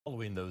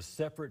Following those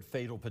separate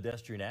fatal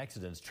pedestrian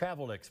accidents,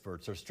 travel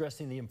experts are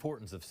stressing the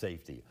importance of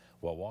safety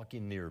while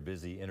walking near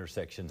busy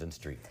intersections and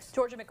streets.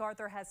 Georgia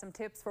MacArthur has some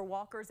tips for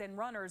walkers and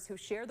runners who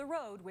share the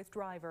road with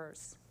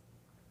drivers.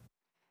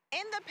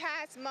 In the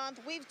past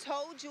month, we've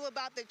told you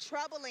about the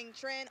troubling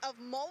trend of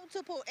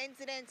multiple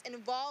incidents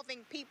involving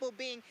people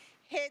being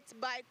hit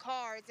by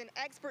cars. And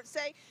experts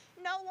say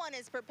no one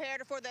is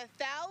prepared for the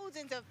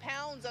thousands of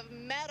pounds of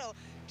metal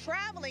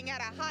traveling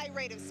at a high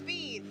rate of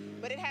speed,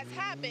 but it has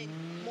happened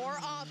more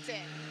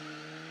often.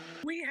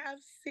 We have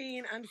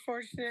seen,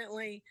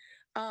 unfortunately,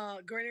 a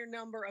greater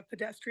number of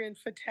pedestrian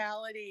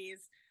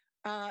fatalities.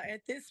 At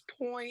this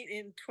point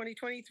in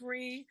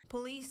 2023,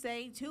 police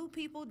say 2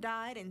 people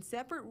died in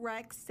separate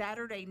wrecks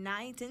Saturday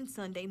night and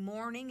Sunday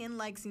morning in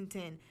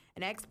Lexington.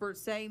 And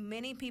experts say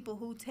many people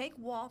who take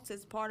walks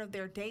as part of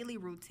their daily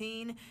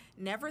routine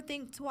never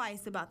think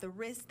twice about the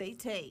risks they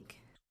take.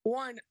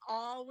 one,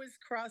 always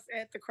cross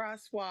at the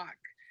crosswalk.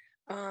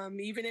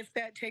 Even if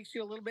that takes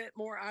you a little bit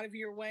more out of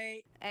your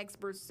way.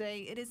 Experts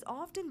say it is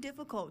often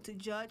difficult to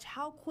judge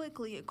how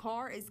quickly a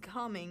car is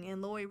coming,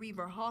 and Lori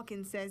Reaver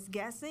Hawkins says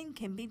guessing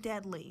can be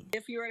deadly.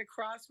 If you're at a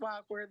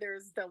crosswalk where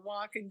there's the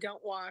walk and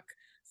don't walk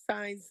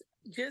signs,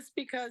 just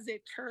because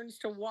it turns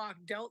to walk,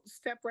 don't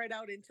step right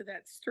out into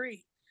that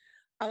street.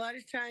 A lot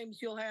of times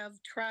you'll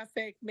have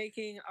traffic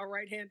making a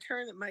right-hand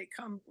turn that might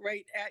come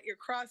right at your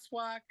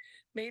crosswalk,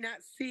 may not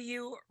see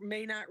you,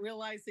 may not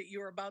realize that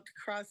you're about to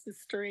cross the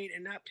street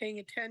and not paying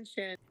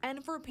attention.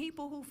 And for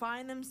people who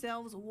find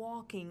themselves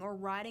walking or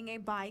riding a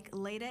bike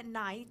late at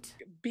night,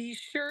 be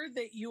sure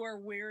that you are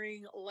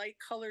wearing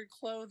light-colored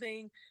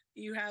clothing.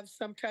 You have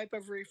some type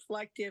of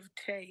reflective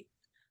tape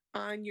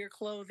on your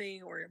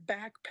clothing or your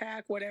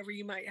backpack, whatever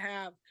you might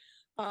have.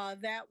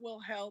 That will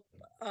help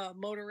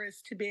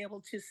motorists to be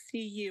able to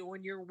see you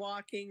when you're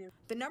walking.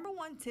 The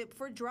 #1 tip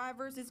for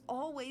drivers is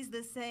always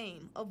the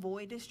same: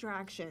 avoid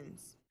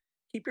distractions.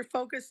 Keep your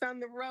focus on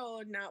the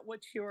road, not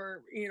what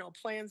your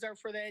plans are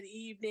for that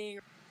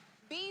evening.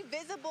 Be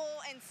visible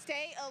and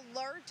stay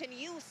alert, and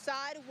use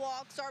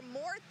sidewalks are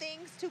more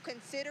things to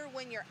consider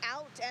when you're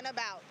out and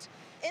about.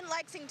 In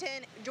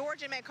Lexington,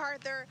 Georgia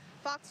MacArthur,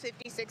 Fox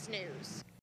 56 News.